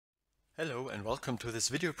Hello and welcome to this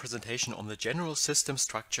video presentation on the General System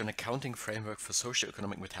Structure and Accounting Framework for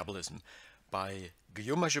Socioeconomic Metabolism by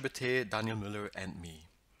Guillaume, Majeau-Bettez, Daniel Müller and me.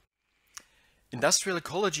 Industrial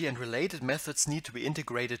ecology and related methods need to be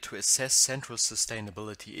integrated to assess central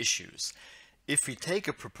sustainability issues. If we take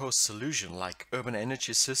a proposed solution like urban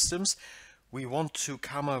energy systems, we want to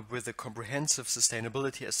come up with a comprehensive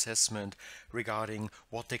sustainability assessment regarding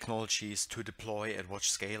what technologies to deploy at what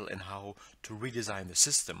scale and how to redesign the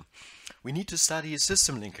system. We need to study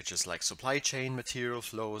system linkages like supply chain, material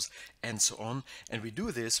flows, and so on, and we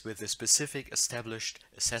do this with the specific established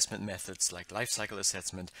assessment methods like life cycle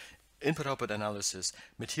assessment, input-output analysis,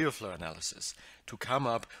 material flow analysis to come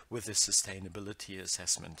up with a sustainability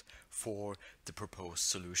assessment for the proposed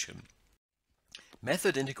solution.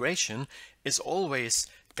 Method integration is always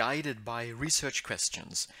guided by research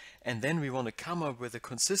questions, and then we want to come up with a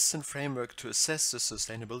consistent framework to assess the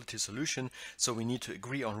sustainability solution, so we need to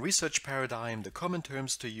agree on research paradigm, the common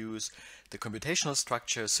terms to use, the computational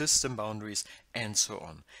structure, system boundaries, and so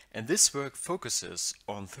on. And this work focuses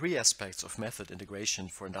on three aspects of method integration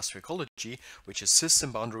for industrial ecology, which is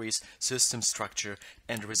system boundaries, system structure,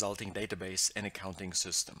 and resulting database and accounting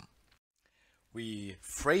system. We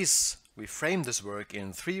frame this work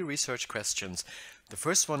in three research questions. The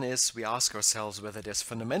first one is we ask ourselves whether there's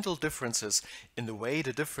fundamental differences in the way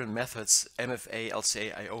the different methods MFA,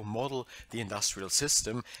 LCA, IO model the industrial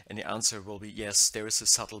system, and the answer will be yes, there is a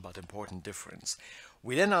subtle but important difference.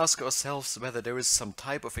 We then ask ourselves whether there is some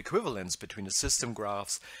type of equivalence between the system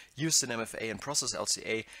graphs used in MFA and process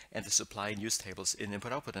LCA and the supply and use tables in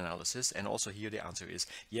input-output analysis, and also here the answer is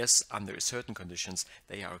yes, under certain conditions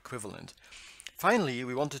they are equivalent. Finally,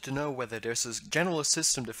 we wanted to know whether there's a general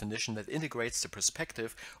system definition that integrates the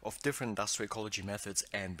perspective of different industrial ecology methods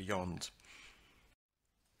and beyond.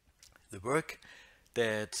 The work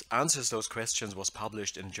that answers those questions was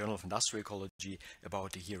published in the Journal of Industrial Ecology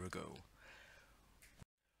about a year ago.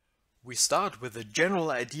 We start with a general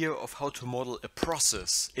idea of how to model a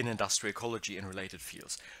process in industrial ecology and related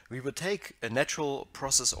fields. We would take a natural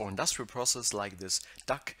process or industrial process like this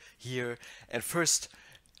duck here and first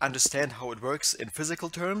understand how it works in physical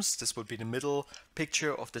terms. This would be the middle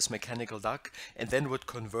picture of this mechanical duck, and then would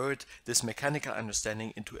convert this mechanical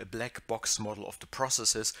understanding into a black box model of the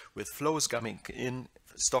processes with flows coming in,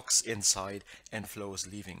 stocks inside, and flows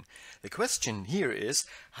leaving. The question here is,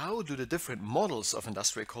 how do the different models of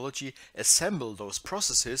industrial ecology assemble those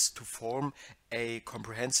processes to form a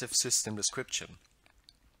comprehensive system description?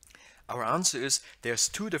 Our answer is there's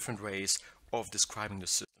two different ways of describing the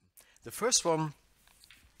system. The first one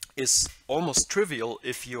is almost trivial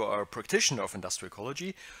if you are a practitioner of industrial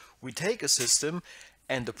ecology. We take a system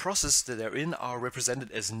and the processes that are in are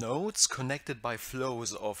represented as nodes connected by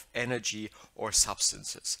flows of energy or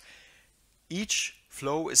substances. Each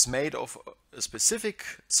flow is made of a specific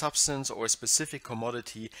substance or a specific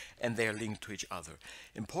commodity, and they are linked to each other.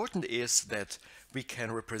 Important is that we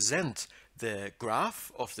can represent the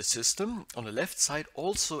graph of the system on the left side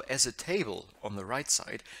also as a table on the right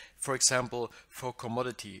side. For example, for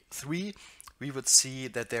commodity 3, we would see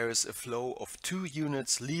that there is a flow of 2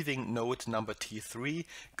 units leaving node number T3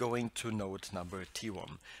 going to node number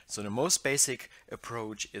T1. So the most basic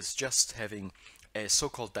approach is just having a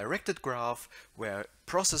so-called directed graph where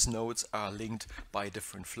process nodes are linked by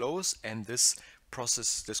different flows, and this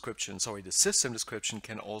process description, the system description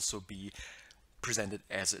can also be presented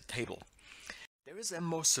as a table. There is a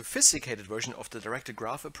more sophisticated version of the directed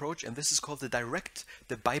graph approach, and this is called the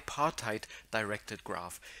bipartite directed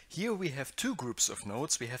graph. Here we have two groups of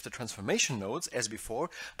nodes. We have the transformation nodes as before,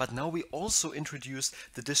 but now we also introduce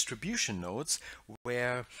the distribution nodes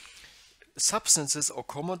where substances or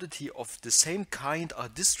commodity of the same kind are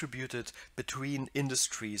distributed between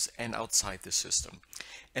industries and outside the system.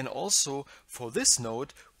 And also for this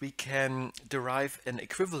node we can derive an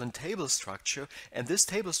equivalent table structure, and this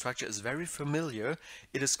table structure is very familiar.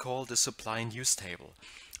 It is called the supply and use table.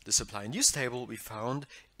 The supply and use table we found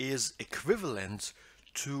is equivalent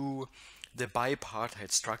to the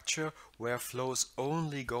bipartite structure where flows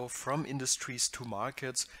only go from industries to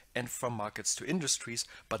markets and from markets to industries,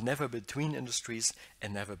 but never between industries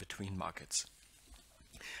and never between markets.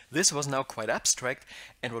 This was now quite abstract,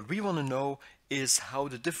 and what we want to know is how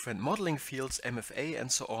the different modeling fields, MFA and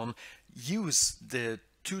so on, use the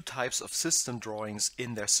two types of system drawings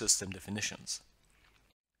in their system definitions.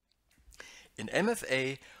 In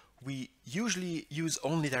MFA, we usually use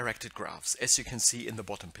only directed graphs, as you can see in the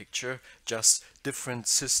bottom picture, just different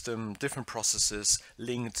processes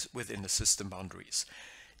linked within the system boundaries.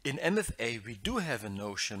 In MFA, we do have a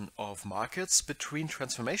notion of markets between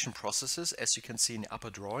transformation processes, as you can see in the upper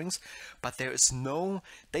drawings, but there is no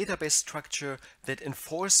database structure that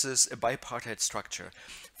enforces a bipartite structure.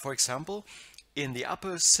 For example, in the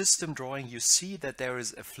upper system drawing, you see that there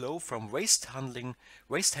is a flow from waste handling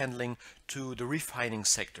to the refining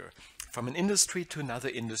sector, from an industry to another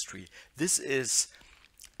industry. This is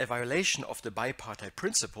a violation of the bipartite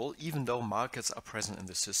principle, even though markets are present in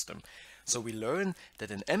the system. So we learn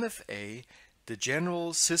that in MFA, the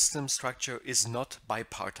general system structure is not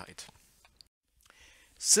bipartite.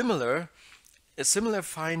 A similar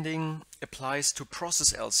finding applies to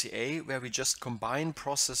process LCA, where we just combine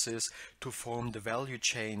processes to form the value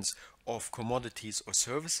chains of commodities or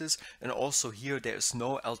services, and also here there is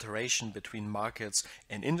no alteration between markets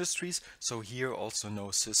and industries, so here also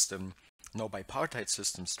no bipartite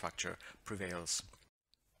system structure prevails.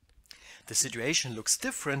 The situation looks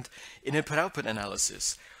different in input-output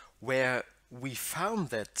analysis, where we found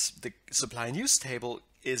that the supply and use table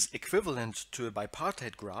is equivalent to a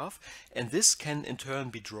bipartite graph, and this can in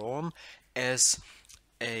turn be drawn as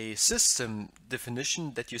a system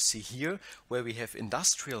definition that you see here, where we have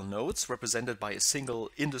industrial nodes represented by a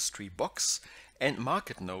single industry box and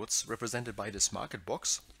market nodes represented by this market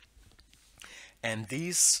box. And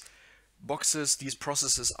these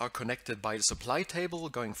processes are connected by the supply table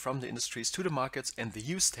going from the industries to the markets and the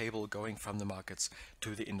use table going from the markets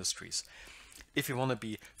to the industries. If we want to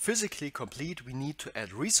be physically complete, we need to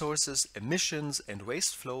add resources, emissions, and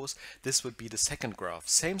waste flows. This would be the second graph.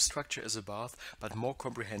 Same structure as above, but more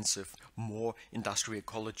comprehensive, more industrial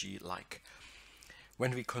ecology-like.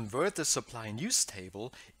 When we convert the supply and use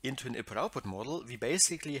table into an input-output model, we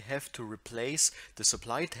basically have to replace the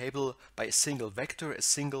supply table by a single vector, a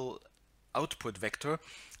single output vector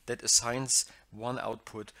that assigns one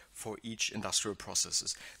output for each industrial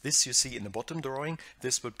processes. This you see in the bottom drawing.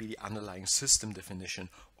 This would be the underlying system definition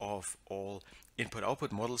of all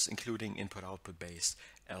input-output models, including input-output based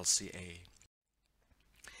LCA.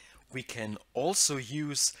 We can also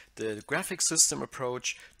use the graphic system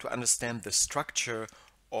approach to understand the structure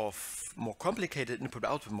of more complicated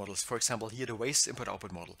input-output models. For example, here the waste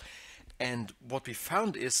input-output model. And what we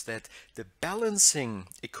found is that the balancing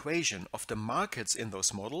equation of the markets in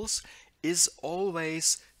those models is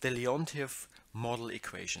always the Leontief model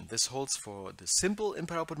equation. This holds for the simple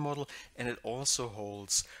input-output model, and it also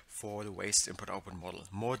holds for the waste input-output model.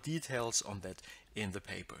 More details on that in the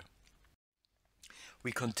paper.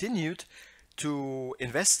 We continued to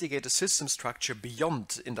investigate the system structure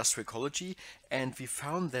beyond industrial ecology, and we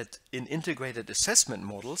found that in integrated assessment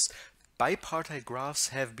models, bipartite graphs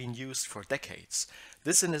have been used for decades.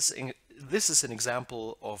 This is an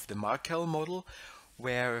example of the Markel model,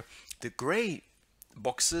 where the gray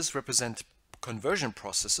boxes represent conversion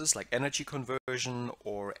processes like energy conversion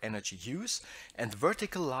or energy use, and the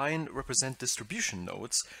vertical line represent distribution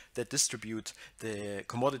nodes that distribute the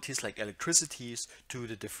commodities like electricities to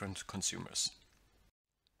the different consumers.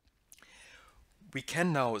 We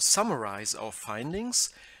can now summarize our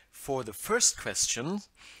findings. For the first question,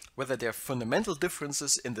 whether there are fundamental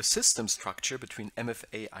differences in the system structure between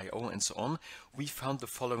MFA, IO, and so on, we found the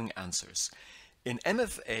following answers. In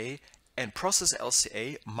MFA and process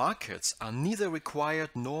LCA, markets are neither required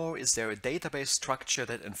nor is there a database structure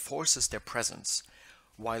that enforces their presence,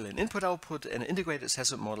 while in input-output and integrated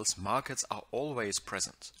assessment models, markets are always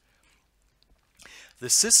present. The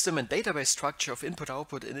system and database structure of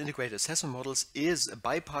input-output and integrated assessment models is a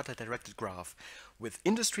bipartite directed graph with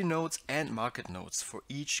industry nodes and market nodes for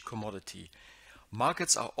each commodity.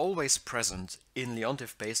 Markets are always present in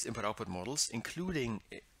Leontief-based input-output models, including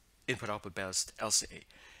input-output based LCA.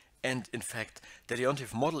 And in fact, the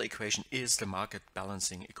Leontief model equation is the market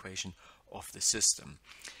balancing equation of the system.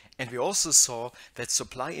 And we also saw that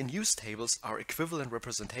supply and use tables are equivalent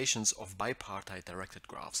representations of bipartite directed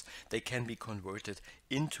graphs. They can be converted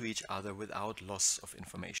into each other without loss of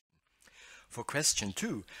information. For question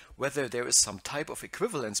 2, whether there is some type of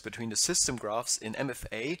equivalence between the system graphs in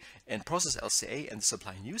MFA and process LCA and the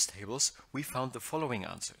supply and use tables, we found the following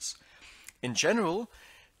answers. In general,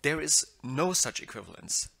 there is no such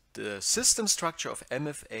equivalence. The system structure of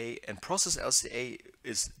MFA and process LCA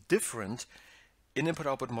is different in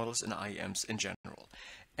input-output models and IEMs in general.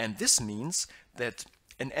 And this means that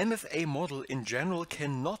an MFA model in general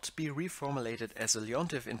cannot be reformulated as a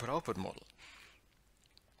Leontief input-output model.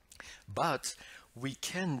 But we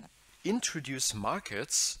can introduce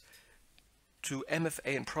markets to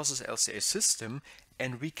MFA and process LCA system,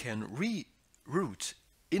 and we can reroute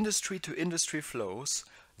industry-to-industry flows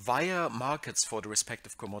via markets for the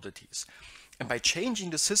respective commodities. And by changing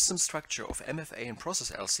the system structure of MFA and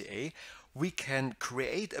process LCA, we can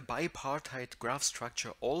create a bipartite graph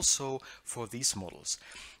structure also for these models.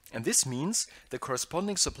 And this means the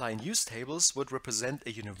corresponding supply and use tables would represent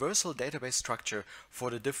a universal database structure for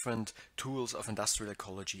the different tools of industrial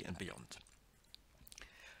ecology and beyond.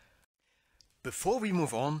 Before we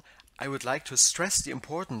move on, I would like to stress the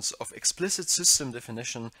importance of explicit system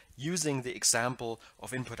definition using the example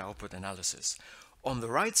of input-output analysis. On the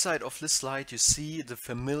right side of this slide, you see the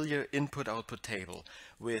familiar input-output table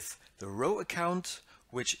with the row account,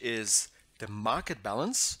 which is the market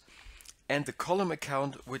balance, and the column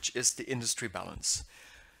account, which is the industry balance.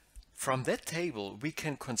 From that table, we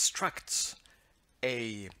can construct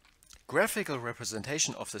a graphical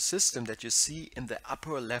representation of the system that you see in the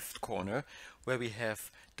upper left corner, where we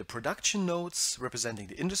have the production nodes representing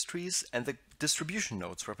the industries and the distribution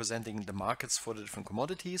nodes representing the markets for the different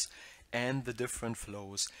commodities and the different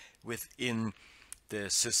flows within the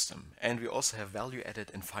system. And we also have value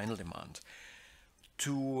added and final demand.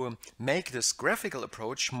 To make this graphical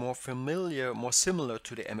approach more familiar, more similar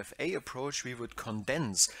to the MFA approach, we would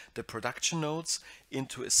condense the production nodes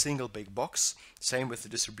into a single big box, same with the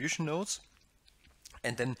distribution nodes.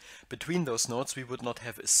 And then between those nodes, we would not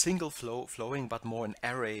have a single flow flowing, but more an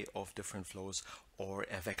array of different flows or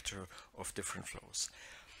a vector of different flows.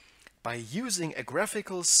 By using a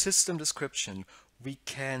graphical system description, we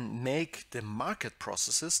can make the market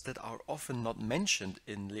processes that are often not mentioned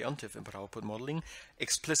in Leontief input-output modeling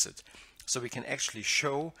explicit. So we can actually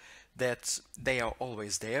show that they are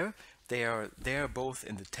always there. They are there both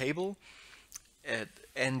in the table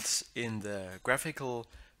and in the graphical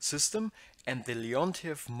system, and the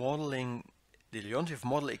Leontief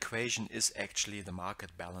model equation is actually the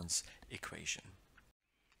market balance equation.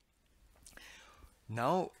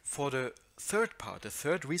 Now for the third part, the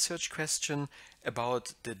third research question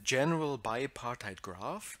about the general bipartite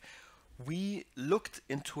graph, we looked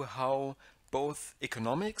into how both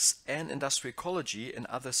economics and industrial ecology and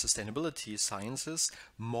other sustainability sciences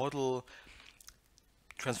model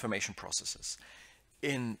transformation processes.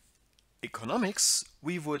 In economics,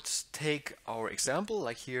 we would take our example,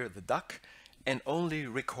 like here the duck, and only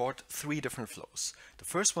record 3 different flows. The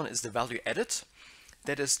first one is the value added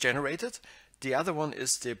that is generated. The other one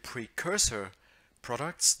is the precursor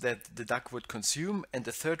products that the duck would consume, and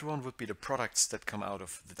the third one would be the products that come out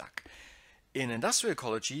of the duck. In industrial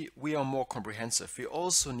ecology, we are more comprehensive. We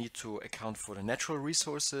also need to account for the natural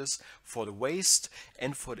resources, for the waste,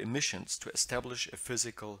 and for the emissions to establish a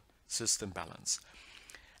physical system balance.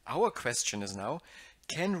 Our question is now,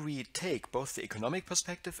 can we take both the economic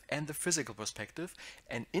perspective and the physical perspective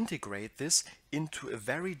and integrate this into a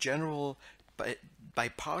very general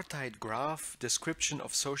bipartite graph description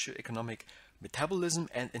of socioeconomic metabolism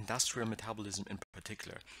and industrial metabolism in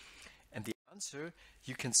particular? And the answer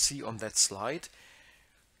you can see on that slide.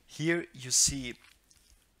 Here you see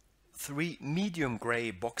 3 medium gray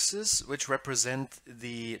boxes which represent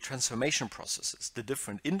the transformation processes, the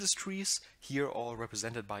different industries, here all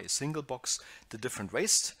represented by a single box, the different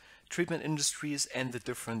waste treatment industries and the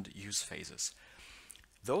different use phases.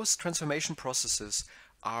 Those transformation processes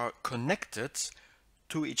are connected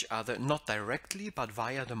to each other, not directly, but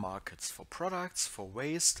via the markets for products, for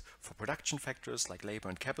waste, for production factors like labor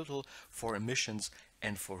and capital, for emissions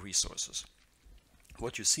and for resources.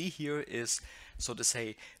 What you see here is, so to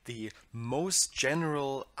say, the most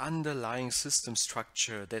general underlying system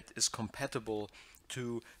structure that is compatible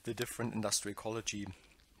to the different industrial ecology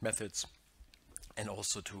methods and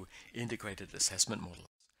also to integrated assessment models.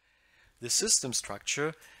 The system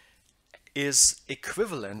structure is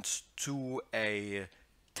equivalent to a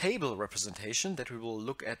table representation that we will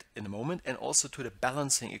look at in a moment, and also to the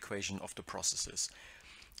balancing equation of the processes.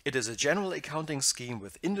 It is a general accounting scheme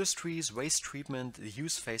with industries, waste treatment, the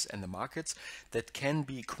use phase and the markets that can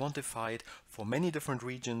be quantified for many different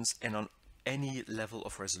regions and on any level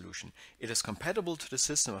of resolution. It is compatible to the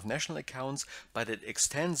system of national accounts, but it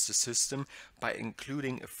extends the system by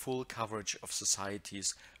including a full coverage of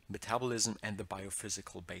society's metabolism and the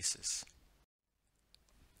biophysical basis.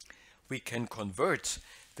 We can convert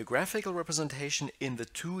the graphical representation in the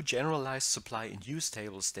 2 generalized supply and use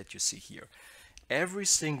tables that you see here. Every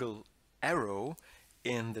single arrow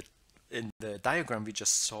in the diagram we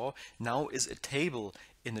just saw now is a table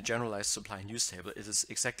in the generalized supply and use table. It is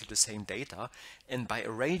exactly the same data, and by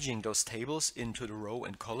arranging those tables into the row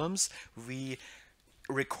and columns, we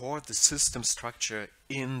record the system structure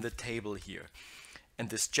in the table here. And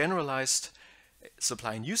this generalized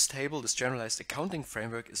supply and use table, this generalized accounting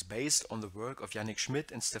framework, is based on the work of Yannick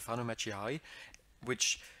Schmidt and Stefano Majeau-Bettez,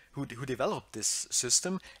 which who developed this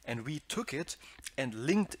system, and we took it and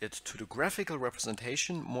linked it to the graphical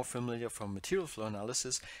representation, more familiar from material flow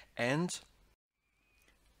analysis, and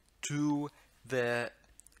to the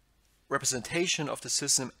representation of the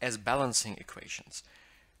system as balancing equations.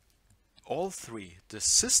 All three, the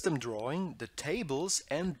system drawing, the tables,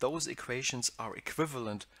 and those equations are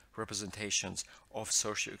equivalent representations of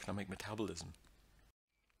socioeconomic metabolism.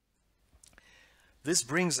 This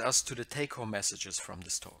brings us to the take-home messages from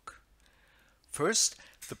this talk. First,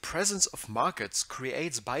 the presence of markets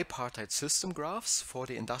creates bipartite system graphs for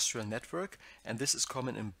the industrial network, and this is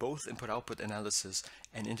common in both input-output analysis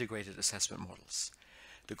and integrated assessment models.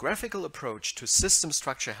 The graphical approach to system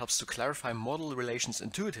structure helps to clarify model relations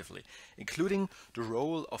intuitively, including the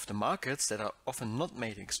role of the markets that are often not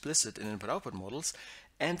made explicit in input-output models,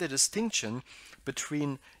 and the distinction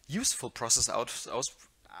between useful process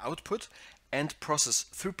output and process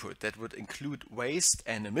throughput that would include waste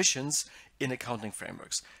and emissions in accounting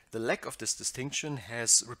frameworks. The lack of this distinction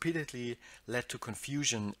has repeatedly led to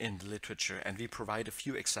confusion in the literature, and we provide a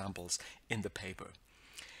few examples in the paper.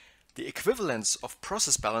 The equivalence of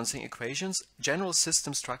process balancing equations, general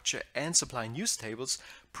system structure, and supply and use tables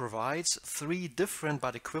provides three different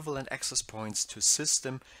but equivalent access points to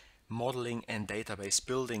system modeling and database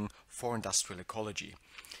building for industrial ecology.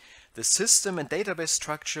 The system and database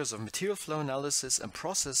structures of material flow analysis and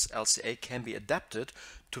process LCA can be adapted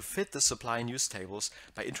to fit the supply and use tables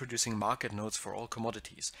by introducing market nodes for all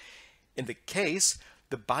commodities. In the case,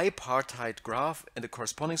 the bipartite graph and the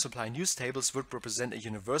corresponding supply and use tables would represent a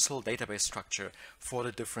universal database structure for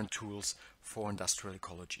the different tools for industrial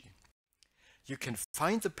ecology. You can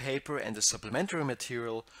find the paper and the supplementary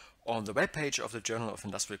material on the webpage of the Journal of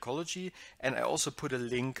Industrial Ecology, and I also put a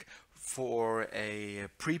link for a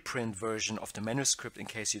preprint version of the manuscript in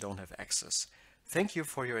case you don't have access. Thank you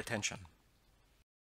for your attention.